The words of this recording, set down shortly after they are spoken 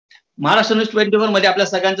Maharashtra news 24 मध्ये आपल्या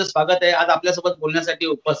सगळ्यांचं स्वागत आहे. आज आपल्यासोबत बोलण्यासाठी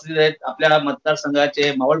उपस्थित आहेत आपल्या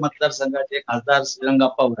मतदारसंघाचे मावळ मतदारसंघाचे खासदार श्रीरंग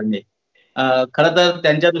बारणे. खरं तर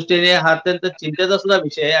त्यांच्या दृष्टीने हा अत्यंत चिंतेचा सुद्धा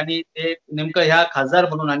विषय आहे आणि ते नेमकं ह्या खासदार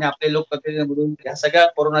म्हणून आणि आपले लोकप्रतिनिधी म्हणून ह्या सगळ्या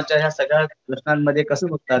कोरोनाच्या ह्या सगळ्या प्रश्नांमध्ये कसं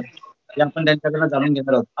बघतात हे आपण त्यांच्याकडनं जाणून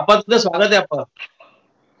घेणार आहोत. आपण तुझं स्वागत आहे आपण.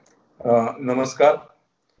 नमस्कार.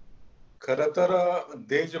 खरं तर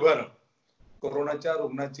देशभर कोरोनाच्या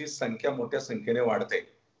रुग्णांची संख्या मोठ्या संख्येने वाढते.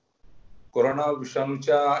 कोरोना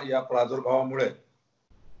विषाणूच्या या प्रादुर्भावामुळे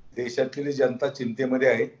देशातील जनता चिंतेमध्ये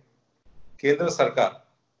आहे. केंद्र सरकार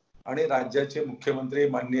आणि राज्याचे मुख्यमंत्री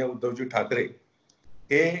माननीय उद्धवजी ठाकरे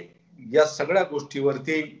हे या सगळ्या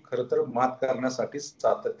गोष्टीवरती खरं तर मात करण्यासाठी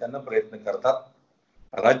सातत्यानं प्रयत्न करतात.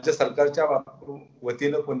 राज्य सरकारच्या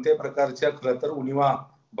वतीनं कोणत्याही प्रकारच्या खरं तर उणिवा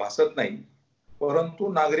भासत नाही,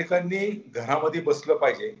 परंतु नागरिकांनी घरामध्ये बसलं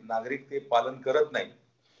पाहिजे. नागरिक ते पालन करत नाही.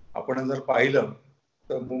 आपण जर पाहिलं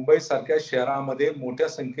तर मुंबई सारख्या शहरामध्ये मोठ्या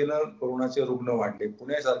संख्येनं कोरोनाचे रुग्ण वाढले.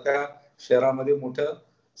 पुण्यासारख्या शहरामध्ये मोठ्या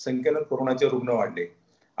संख्येनं कोरोनाचे रुग्ण वाढले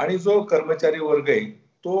आणि जो कर्मचारी वर्ग आहे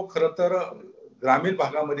तो खरं तर ग्रामीण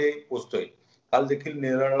भागामध्ये पोहोचतोय. काल देखील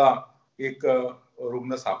नेरळला एक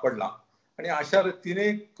रुग्ण सापडला आणि अशा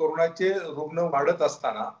रीतीने कोरोनाचे रुग्ण वाढत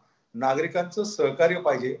असताना नागरिकांचं सहकार्य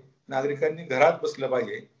पाहिजे. नागरिकांनी घरात बसलं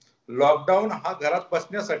पाहिजे. लॉकडाऊन हा घरात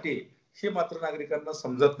बसण्यासाठी हे मात्र नागरिकांना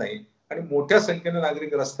समजत नाही आणि मोठ्या संख्येने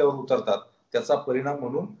नागरिक रस्त्यावर उतरतात. त्याचा परिणाम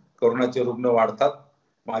म्हणून कोरोनाचे रुग्ण वाढतात.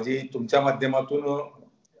 माझी तुमच्या माध्यमातून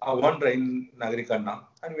आव्हान राहील नागरिकांना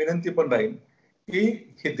आणि विनंती पण राहील की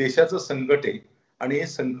हे देशाचं संकट आहे आणि हे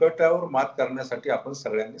संकटावर मात करण्यासाठी आपण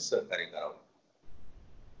सगळ्यांनी सहकार्य करावं.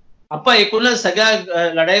 आपण एकूणच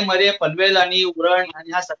सगळ्या लढाईमध्ये पनवेल आणि उरण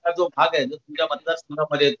आणि हा सगळा जो भाग आहे जो तुमच्या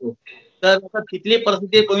मतदारसंघामध्ये येतो, तर तिथली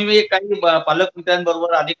परिस्थिती तुम्ही काही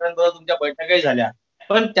पालकमंत्र्यांबरोबर अधिकाऱ्यांबरोबर तुमच्या बैठकाही झाल्या,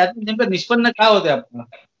 पण त्यातून नेमकं निष्पन्न काय होते आपण?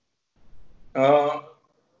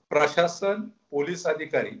 प्रशासन, पोलीस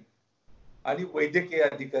अधिकारी आणि वैद्यकीय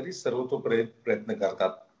अधिकारी सर्वतोपरी प्रयत्न करतात.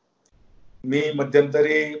 मी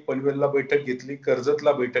मध्यंतरी पनवेलला बैठक घेतली,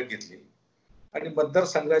 कर्जतला बैठक घेतली आणि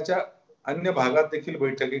मतदारसंघाच्या अन्य भागात देखील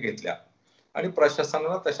बैठकी घेतल्या आणि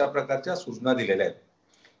प्रशासनाला तशा प्रकारच्या सूचना दिलेल्या आहेत.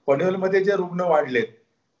 पनवेलमध्ये जे रुग्ण वाढलेत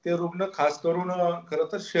ते रुग्ण खास करून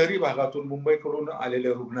खरं तर शहरी भागातून मुंबईकडून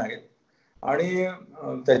आलेले रुग्ण आहेत आणि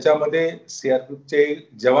त्याच्यामध्ये सीआरपीचे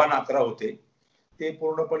जवान 11 होते. ते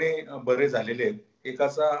पूर्णपणे बरे झालेले आहेत.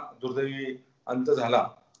 एकाचा दुर्दैवी अंत झाला,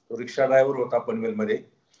 तो रिक्षा ड्रायव्हर होता पनवेलमध्ये.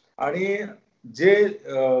 आणि जे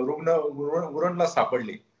रुग्ण उरणला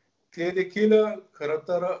सापडले ते देखील खरं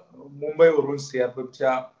तर मुंबईवरून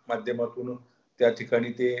सीआरपीच्या माध्यमातून त्या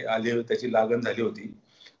ठिकाणी ते आले, त्याची लागण झाली होती.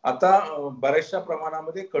 आता बऱ्याचशा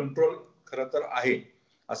प्रमाणामध्ये कंट्रोल खरं तर आहे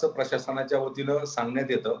असं प्रशासनाच्या वतीनं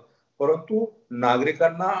सांगण्यात येतं, परंतु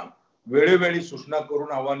नागरिकांना वेळोवेळी सूचना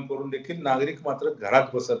करून आवाहन करून देखील नागरिक मात्र घरात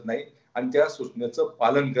बसत नाही आणि त्या सूचनेचं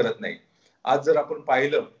पालन करत नाही. आज जर आपण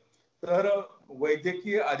पाहिलं तर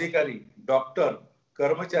वैद्यकीय अधिकारी, डॉक्टर,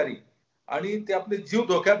 कर्मचारी आणि ते आपले जीव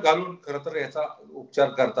धोक्यात घालून खरं तर याचा उपचार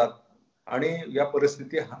करतात आणि या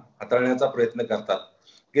परिस्थिती हाताळण्याचा प्रयत्न करतात.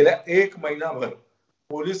 गेल्या 1 महिनाभर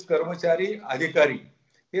पोलीस कर्मचारी, अधिकारी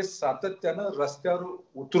हे सातत्यानं रस्त्यावर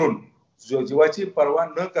उतरून जीवाची पर्वा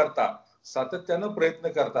न करता सातत्यानं प्रयत्न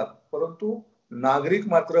करतात, परंतु नागरिक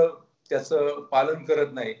मात्र त्याचं पालन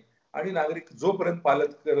करत नाही आणि नागरिक जोपर्यंत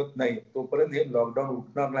पालन करत नाही तोपर्यंत हे लॉकडाऊन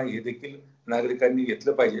उठणार नाही हे देखील नागरिकांनी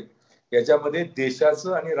घेतलं पाहिजे. याच्यामध्ये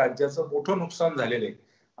देशाचं आणि राज्याचं मोठं नुकसान झालेलं आहे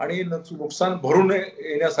आणि नुकसान भरून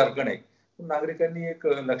येण्यासारखं नाही. नागरिकांनी एक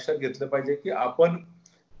लक्षात घेतलं पाहिजे की आपण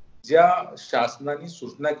ज्या शासनाने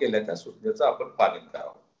सूचना केल्या त्या सूचनेचं आपण पालन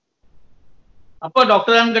करावं. आपण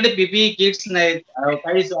डॉक्टरांकडे पीपीई किट्स नाहीत,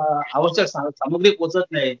 काही आवश्यक सामग्री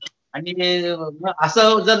पोहोचत नाही आणि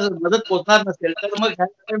असं जर मदत पोहोचणार नसेल तर मग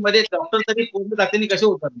ह्यामध्ये डॉक्टर तरी पूर्ण तातडीने कसे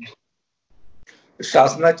उतरणार?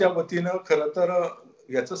 शासनाच्या वतीनं खरं तर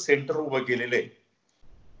याचं सेंटर उभं केलेलं आहे.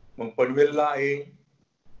 मग पनवेलला आहे,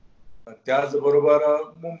 त्याचबरोबर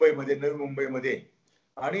मुंबईमध्ये, नवी मुंबईमध्ये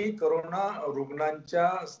आणि कोरोना रुग्णांच्या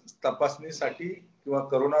तपासणीसाठी किंवा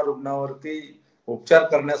कोरोना रुग्णावरती उपचार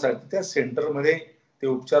करण्यासाठी त्या सेंटरमध्ये ते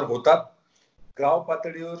उपचार होतात. गाव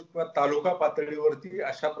पातळीवर किंवा तालुका पातळीवरती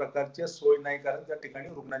अशा प्रकारच्या सोय नाही, कारण त्या ठिकाणी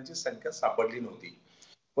रुग्णांची संख्या सापडली नव्हती.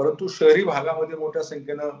 परंतु शहरी भागामध्ये मोठ्या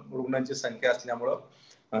संख्येनं रुग्णांची संख्या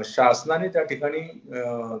असल्यामुळं शासनाने त्या ठिकाणी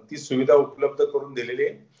ती सुविधा उपलब्ध करून दिलेली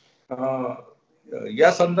आहे.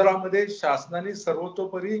 या संदर्भामध्ये शासनाने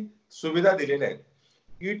सर्वतोपरी सुविधा दिलेल्या आहेत.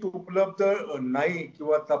 किट उपलब्ध नाही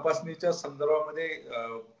किंवा तपासणीच्या संदर्भामध्ये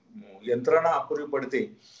यंत्रणा अपुरी पडते.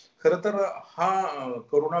 खरं तर हा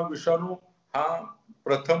कोरोना विषाणू हा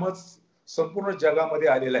प्रथमच संपूर्ण जगामध्ये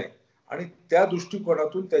आलेला आहे आणि त्या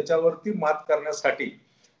दृष्टिकोनातून त्याच्यावरती मात करण्यासाठी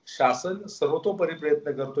शासन सर्वतोपरी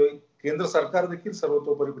प्रयत्न करतोय, केंद्र सरकार देखील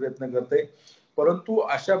सर्वतोपरी प्रयत्न करते. परंतु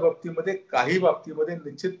अशा बाबतीमध्ये काही बाबतीमध्ये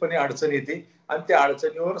निश्चितपणे अडचण येते आणि त्या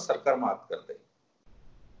अडचणीवर सरकार मात करते.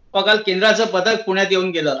 काल केंद्राचं पथक पुण्यात येऊन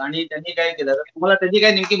गेलं आणि त्यांनी काय केलं, तुम्हाला त्याची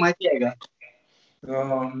काय नेमकी माहिती आहे का?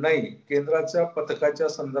 नाही, केंद्राच्या पथकाच्या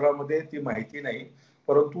संदर्भामध्ये ती माहिती नाही.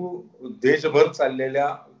 परंतु देशभर चाललेल्या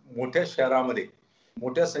मोठ्या शहरामध्ये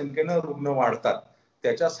मोठ्या संख्येनं रुग्ण वाढतात,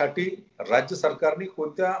 त्याच्यासाठी राज्य सरकारने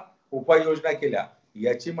कोणत्या उपाययोजना केल्या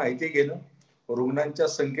याची माहिती घेणं, रुग्णांच्या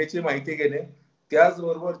संख्येची माहिती घेणे,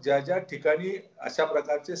 त्याचबरोबर ज्या ज्या ठिकाणी अशा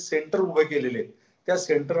प्रकारचे सेंटर उभे केलेले त्या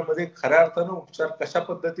सेंटरमध्ये खऱ्या अर्थानं उपचार कशा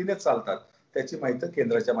पद्धतीने चालतात त्याची माहिती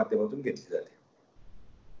केंद्राच्या माध्यमातून घेतली जाते.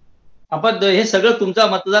 आपण हे सगळं तुमचा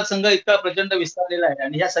मतदारसंघ इतका प्रचंड विस्तारलेला आहे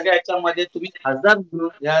आणि ह्या सगळ्या ह्याच्यामध्ये तुम्ही खासदार म्हणून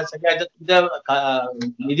ह्या सगळ्या ह्याच्यात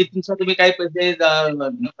तुमच्या निधीतून तुम्ही काही पैसे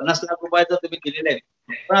 50 लाख रुपयाचं तुम्ही दिलेले आहेत,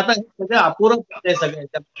 पण आता हे सगळं अपुरं आहे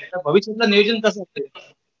सगळ्या भविष्यातलं नियोजन कसं असेल?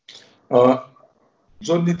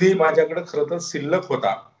 जो निधी माझ्याकडे खरं तर शिल्लक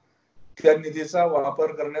होता त्या निधीचा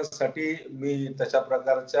वापर करण्यासाठी मी तशा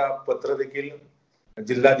प्रकारच्या पत्र देखील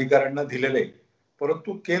जिल्हाधिकाऱ्यांना दिलेले,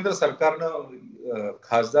 परंतु केंद्र सरकारनं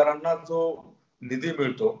खासदारांना जो निधी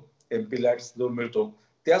मिळतो, एमपी लॅट्स जो मिळतो,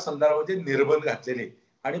 त्या संदर्भामध्ये निर्बंध घातलेले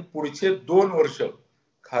आणि पुढचे 2 वर्ष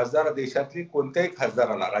खासदार देशातली कोणत्याही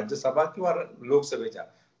खासदाराला, राज्यसभा किंवा लोकसभेच्या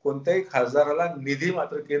कोणत्याही खासदाराला निधी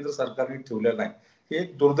मात्र केंद्र सरकारने ठेवलेला नाही. हे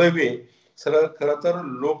एक दुर्दैवी आहे. खरं तर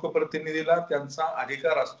लोकप्रतिनिधीला त्यांचा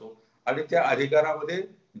अधिकार असतो आणि त्या अधिकारामध्ये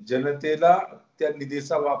जनतेला त्या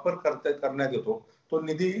निधीचा वापर करण्यात येतो. तो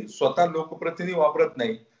निधी स्वतः लोकप्रतिनिधी वापरत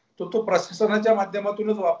नाही, तो प्रशासनाच्या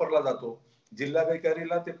माध्यमातूनच वापरला जातो.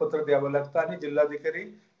 जिल्हाधिकारीला ते पत्र द्यावं लागतं आणि जिल्हाधिकारी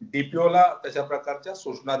डीपीओला तशा प्रकारच्या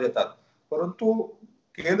सूचना देतात. परंतु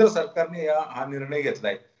केंद्र सरकारने हा निर्णय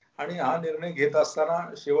घेतलाय आणि हा निर्णय घेत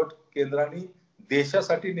असताना शेवट केंद्राने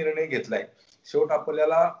देशासाठी निर्णय घेतलाय. शेवट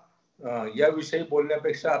आपल्याला याविषयी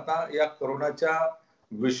बोलण्यापेक्षा आता या कोरोनाच्या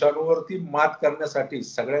विषाणूवरती मात करण्यासाठी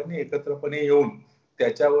सगळ्यांनी एकत्रपणे येऊन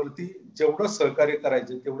त्याच्यावरती जेवढं सहकार्य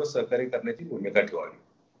करायचं तेवढं सहकार्य करण्याची भूमिका ठेवावी.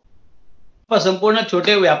 संपूर्ण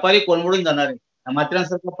छोटे व्यापारी कोलमडून जाणार आहे.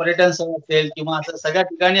 माथेरानसारखं पर्यटन स्थळ असेल किंवा असं सगळ्या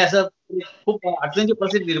ठिकाणी असं खूप अडचणीची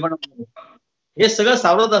परिस्थिती निर्माण होणार आहे. हे सगळं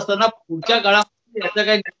सावरत असताना पुढच्या काळामध्ये याचं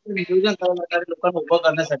काही नियोजन करावं लागणार आहे लोकांना उभं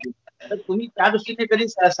करण्यासाठी. तर तुम्ही त्या दृष्टीने कधी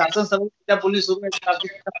शासन समितीच्या बोलणी सुरू आहे,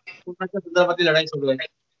 संदर्भातली लढाई सुरू आहे?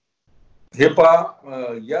 हे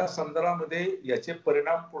पहा, या संदर्भामध्ये याचे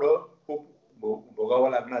परिणाम पुढे खूप भोगावा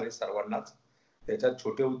लागणार आहे सर्वांनाच. त्याच्यात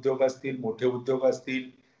छोटे उद्योग असतील, मोठे उद्योग असतील,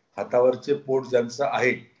 हातावरचे पोट ज्यांचं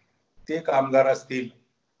आहे ते कामगार असतील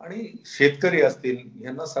आणि शेतकरी असतील,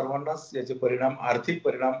 यांना सर्वांनाच याचे परिणाम, आर्थिक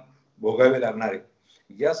परिणाम भोगावे लागणार आहे.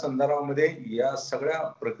 या संदर्भामध्ये या सगळ्या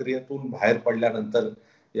प्रक्रियेतून बाहेर पडल्यानंतर,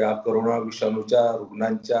 या कोरोना विषाणूच्या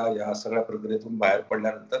रुग्णांच्या या सगळ्या प्रक्रियेतून बाहेर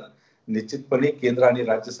पडल्यानंतर निश्चितपणे केंद्र आणि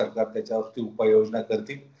राज्य सरकार त्याच्यावरती उपाययोजना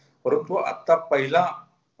करतील. परंतु आता पहिला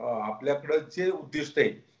आपल्याकडे जे उद्दिष्ट आहे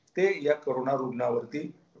ते या कोरोना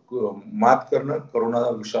रुग्णावरती मात करणं, कोरोना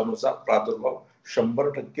विषाणूचा प्रादुर्भाव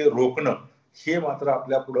 100% रोखणं, हे मात्र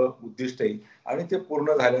आपल्या पुढे उद्दिष्ट आहे आणि ते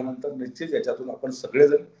पूर्ण झाल्यानंतर निश्चित याच्यातून आपण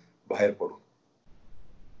सगळेजण बाहेर पडू.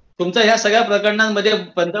 तुमच्या ह्या सगळ्या प्रकरणांमध्ये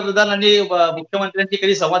पंतप्रधान आणि मुख्यमंत्र्यांची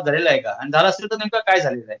कधी संवाद झालेला आहे का, आणि झाला असेल तर नेमका काय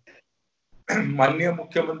झालेला आहे? माननीय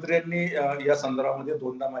मुख्यमंत्र्यांनी या संदर्भामध्ये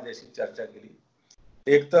 2दा माझ्याशी चर्चा केली.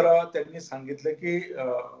 एक तर त्यांनी सांगितलं की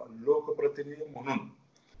लोकप्रतिनिधी म्हणून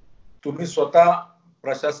तुम्ही स्वतः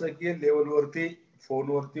प्रशासकीय लेवलवरती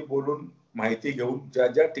फोनवरती बोलून माहिती घेऊन ज्या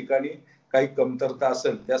ज्या ठिकाणी काही कमतरता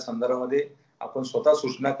असेल त्या संदर्भामध्ये आपण स्वतः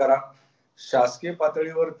सूचना करा. शासकीय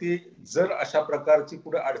पातळीवरती जर अशा प्रकारची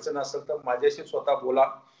पुढे अडचण असेल तर माझ्याशी स्वतः बोला.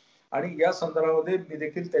 आणि या संदर्भामध्ये मी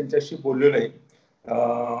देखील त्यांच्याशी बोललेलो आहे.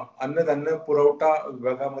 अन्नधान्य पुरवठा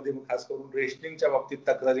विभागामध्ये खास करून रेशनिंगच्या बाबतीत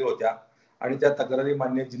तक्रारी होत्या आणि त्या तक्रारी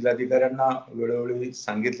मान्य जिल्हाधिकाऱ्यांना वेळोवेळी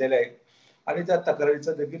सांगितलेल्या आहेत आणि त्या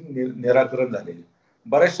तक्रारीचं देखील निराकरण झालेलं.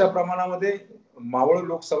 बऱ्याचशा प्रमाणामध्ये मावळ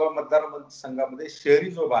लोकसभा मतदारसंघामध्ये शहरी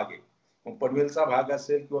जो भाग आहे, पनवेलचा भाग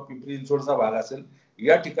असेल किंवा पिंपरी चिंचवडचा भाग असेल,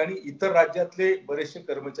 या ठिकाणी इतर राज्यातले बरेचसे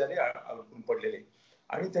कर्मचारी अडकून पडलेले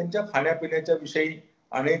आणि त्यांच्या खाण्यापिण्याच्या विषयी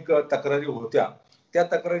अनेक तक्रारी होत्या. त्या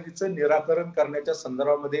तक्रारीचं निराकरण करण्याच्या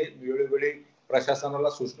संदर्भामध्ये वेळोवेळी प्रशासनाला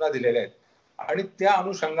सूचना दिलेल्या आहेत आणि त्या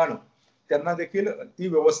अनुषंगानं त्यांना देखील ती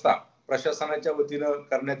व्यवस्था प्रशासनाच्या वतीनं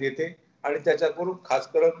करण्यात येते आणि त्याच्याकडून खास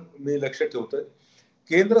करून मी लक्ष ठेवतोय.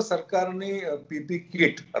 केंद्र सरकारने पीपी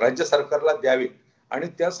किट राज्य सरकारला द्यावे आणि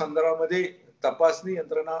त्या संदर्भामध्ये तपासणी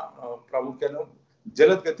यंत्रणा प्रामुख्यानं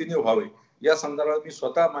जलद गतीने व्हावे या संदर्भात मी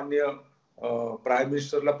स्वतः माननीय प्राईम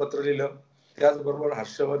मिनिस्टरला पत्र लिहिलं.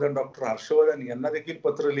 त्याचबरोबर डॉक्टर हर्षवर्धन यांना देखील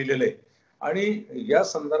पत्र लिहिलेलं आहे आणि या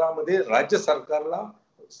संदर्भामध्ये राज्य सरकारला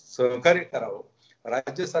सहकार्य करावं.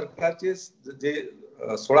 राज्य सरकारचे जे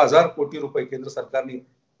 16,000 कोटी रुपये केंद्र सरकारने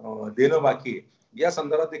देणं बाकी आहे, या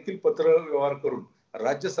संदर्भात देखील पत्र व्यवहार करून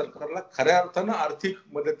राज्य सरकारला खऱ्या अर्थानं आर्थिक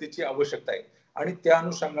मदतीची आवश्यकता आहे आणि त्या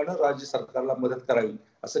अनुषंगानं राज्य सरकारला मदत करावी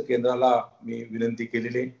असं केंद्राला मी विनंती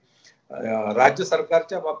केलेली आहे. राज्य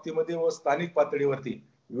सरकारच्या बाबतीमध्ये व स्थानिक पातळीवरती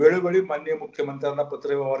वेळोवेळी माननीय मुख्यमंत्र्यांना पत्र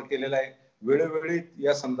व्यवहार केलेला आहे. वेळोवेळी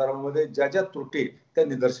या संदर्भामध्ये ज्या ज्या त्रुटी त्या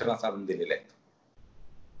निदर्शनास आणून दिलेल्या आहेत.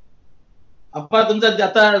 आप्पा, तुमचा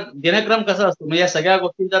आता दिनक्रम कसा असतो? म्हणजे या सगळ्या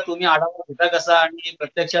गोष्टींचा तुम्ही आढावा घेता कसा आणि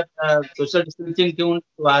प्रत्यक्षात सोशल डिस्टन्सिंग ठेवून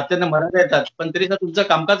अत्यंत मर्यादा येतात, पण तरी तुमचं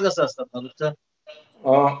कामकाज कसं असतं तुमचं?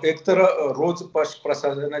 एक तर रोज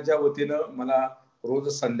प्रशासनाच्या वतीनं मला रोज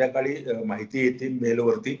संध्याकाळी माहिती येते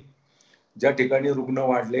मेलवरती, ज्या ठिकाणी रुग्ण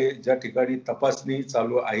वाढले, ज्या ठिकाणी तपासणी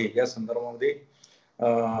चालू आहे या संदर्भामध्ये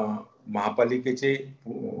महापालिकेचे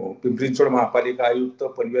पिंपरी चिंचवड महापालिका आयुक्त,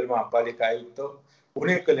 पनवेल महापालिका आयुक्त,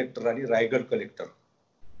 पुणे कलेक्टर आणि रायगड कलेक्टर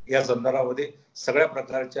या संदर्भामध्ये सगळ्या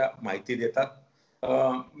प्रकारच्या माहिती देतात.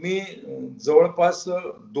 मी जवळपास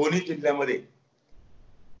दोन्ही जिल्ह्यामध्ये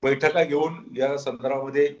बैठका घेऊन या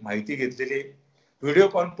संदर्भामध्ये माहिती घेतलेली आहे. व्हिडिओ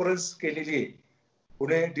कॉन्फरन्स केलेली आहे.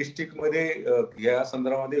 पुणे डिस्ट्रिक्ट मध्ये या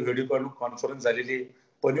संदर्भामध्ये व्हिडिओ कॉन्फरन्स झालेली आहे.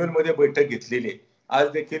 पनवेलमध्ये बैठक घेतलेली आहे. आज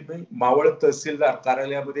देखील मी मावळ तहसीलदार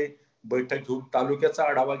कार्यालयामध्ये बैठक घेऊन तालुक्याचा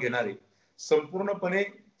आढावा घेणार आहे. संपूर्णपणे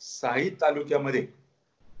 6 तालुक्यामध्ये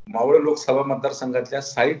मावळ लोकसभा मतदारसंघातल्या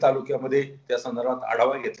 6 तालुक्यामध्ये त्या संदर्भात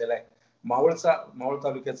आढावा घेतलेला आहे. मावळ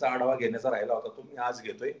तालुक्याचा आढावा घेण्याचा राहिला होता, तो मी आज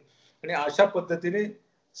घेतोय. आणि अशा पद्धतीने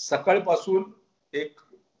सकाळपासून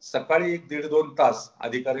सकाळी 1-1.5-2 तास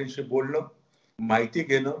अधिकाऱ्यांशी बोलणं, माहिती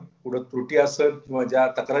घेणं, पुढे त्रुटी असेल किंवा ज्या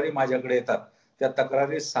तक्रारी माझ्याकडे येतात त्या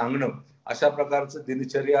तक्रारी सांगणं, अशा प्रकारचं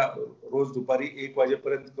दिनचर्या रोज दुपारी 1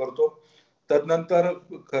 वाजेपर्यंत करतो. तदनंतर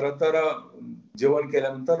खरं तर जेवण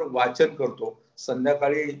केल्यानंतर वाचन करतो.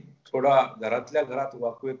 संध्याकाळी थोडा घरातल्या घरात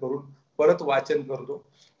वाकवे करून परत वाचन करतो.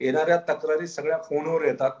 येणाऱ्या तक्रारी सगळ्या फोनवर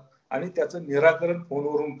येतात आणि त्याचं निराकरण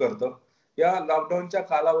फोनवरून करतं. या लॉकडाऊनच्या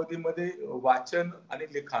कालावधीमध्ये वाचन आणि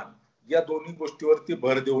लिखाण या दोन्ही गोष्टीवरती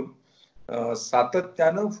भर देऊन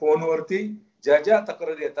सातत्यानं फोनवरती ज्या ज्या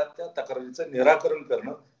तक्रारी येतात त्या तक्रारीचं निराकरण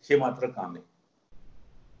करणं हे मात्र काम आहे.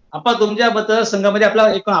 आपण तुमच्या मतदारसंघामध्ये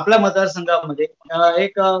आपल्या मतदारसंघामध्ये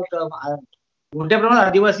एक मोठ्या प्रमाणात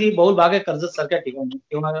आदिवासी बहुल भाग आहे कर्जत सारख्या ठिकाणी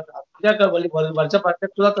किंवा वरच्या पातळीत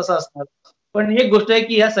सुद्धा तसं असणार. पण एक गोष्ट आहे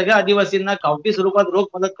की या सगळ्या आदिवासींना खावटी स्वरूपात रोख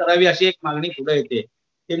मदत करावी अशी एक मागणी पुढे येते.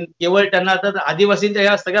 केवळ त्यांना आता आदिवासींच्या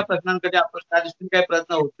या सगळ्या प्रश्नांकडे आपण त्या दृष्टीने काही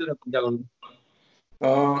प्रयत्न होतील का तुमच्याकडून?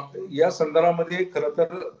 या संदर्भामध्ये खरं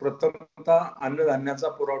तर प्रथमतः अन्नधान्याचा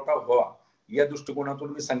पुरवठा व्हावा या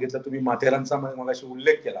दृष्टिकोनातून मी सांगितलं. तुम्ही माथेरानचा मगाशी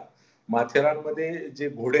उल्लेख केला. माथेरानमध्ये जे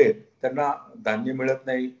घोडे आहेत त्यांना धान्य मिळत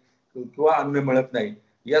नाही किंवा अन्न मिळत नाही.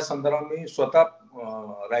 या संदर्भात मी स्वतः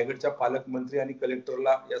रायगडच्या पालकमंत्री आणि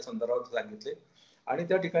कलेक्टरला या संदर्भात सांगितले आणि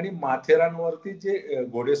त्या ठिकाणी माथेरानवरती जे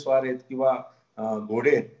घोडेस्वार आहेत किंवा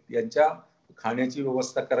घोडे आहेत यांच्या खाण्याची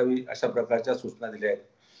व्यवस्था करावी अशा प्रकारच्या सूचना दिल्या आहेत.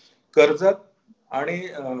 कर्जत आणि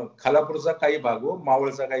खालापूरचा काही भाग व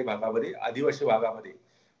मावळचा काही भागामध्ये आदिवासी भागामध्ये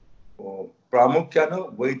प्रामुख्यानं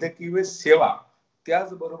वैद्यकीय सेवा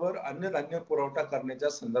त्याचबरोबर अन्नधान्य पुरवठा करण्याच्या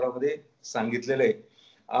संदर्भामध्ये सांगितलेलं आहे.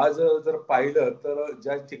 आज जर पाहिलं तर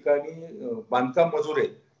ज्या ठिकाणी बांधकाम मजूर आहेत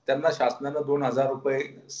त्यांना शासनानं 2,000 रुपये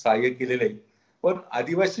सहाय्य केलेले आहे. पण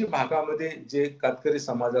आदिवासी भागामध्ये जे कातकरी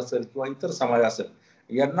समाज असेल किंवा इतर समाज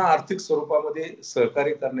असेल यांना आर्थिक स्वरूपामध्ये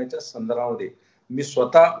सहकार्य करण्याच्या संदर्भामध्ये मी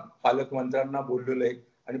स्वतः पालकमंत्र्यांना बोललेलो आहे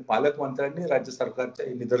आणि पालकमंत्र्यांनी राज्य सरकारच्या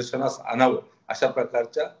निदर्शनास आणावं अशा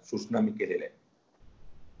प्रकारच्या सूचना मी केलेल्या आहेत.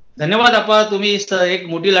 धन्यवाद आप्पा. तुम्ही एक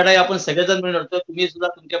मोठी लढाई आपण सगळेजण मिळून लढतो. तुम्ही सुद्धा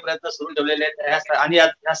तुमचे प्रयत्न सुरू ठेवलेले आहेत आणि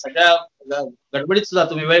या सगळ्या गडबडीत सुद्धा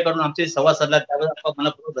तुम्ही वेळ काढून आमचे संवाद साधला त्याबद्दल आप्पा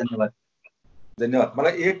मनपूर्वक धन्यवाद. धन्यवाद. मला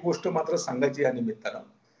एक गोष्ट मात्र सांगायची या निमित्तानं,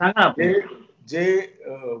 सांगा. जे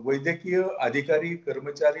वैद्यकीय अधिकारी,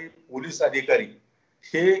 कर्मचारी, पोलीस अधिकारी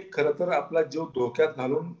हे खरं तर आपला जीव धोक्यात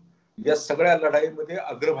घालून या सगळ्या लढाईमध्ये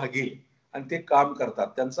अग्रभागी आणि ते काम करतात.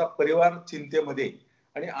 त्यांचा परिवार चिंतेमध्ये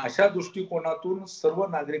आणि अशा दृष्टिकोनातून सर्व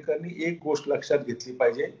नागरिकांनी एक गोष्ट लक्षात घेतली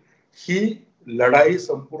पाहिजे, ही लढाई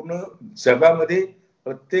संपूर्ण जगामध्ये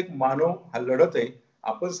प्रत्येक मानव हा लढत आहे.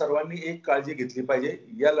 आपण सर्वांनी एक काळजी घेतली पाहिजे,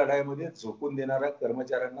 या लढाईमध्ये झोकून देणाऱ्या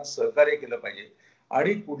कर्मचाऱ्यांना सहकार्य केलं पाहिजे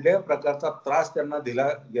आणि कुठल्याही प्रकारचा त्रास त्यांना दिला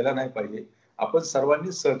गेला नाही पाहिजे. आपण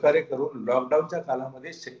सर्वांनी सहकार्य करून लॉकडाऊनच्या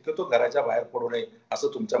काळामध्ये शक्यतो घराच्या बाहेर पडू नये असं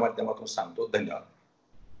तुमच्या माध्यमातून सांगतो. धन्यवाद.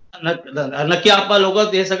 नक्की आपण लोक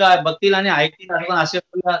हे सगळं बघतील आणि ऐकतील. असे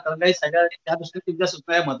सगळ्या त्या दृष्टीने तुमच्या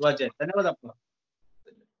सूचना महत्वाच्या आहेत. धन्यवाद आपण.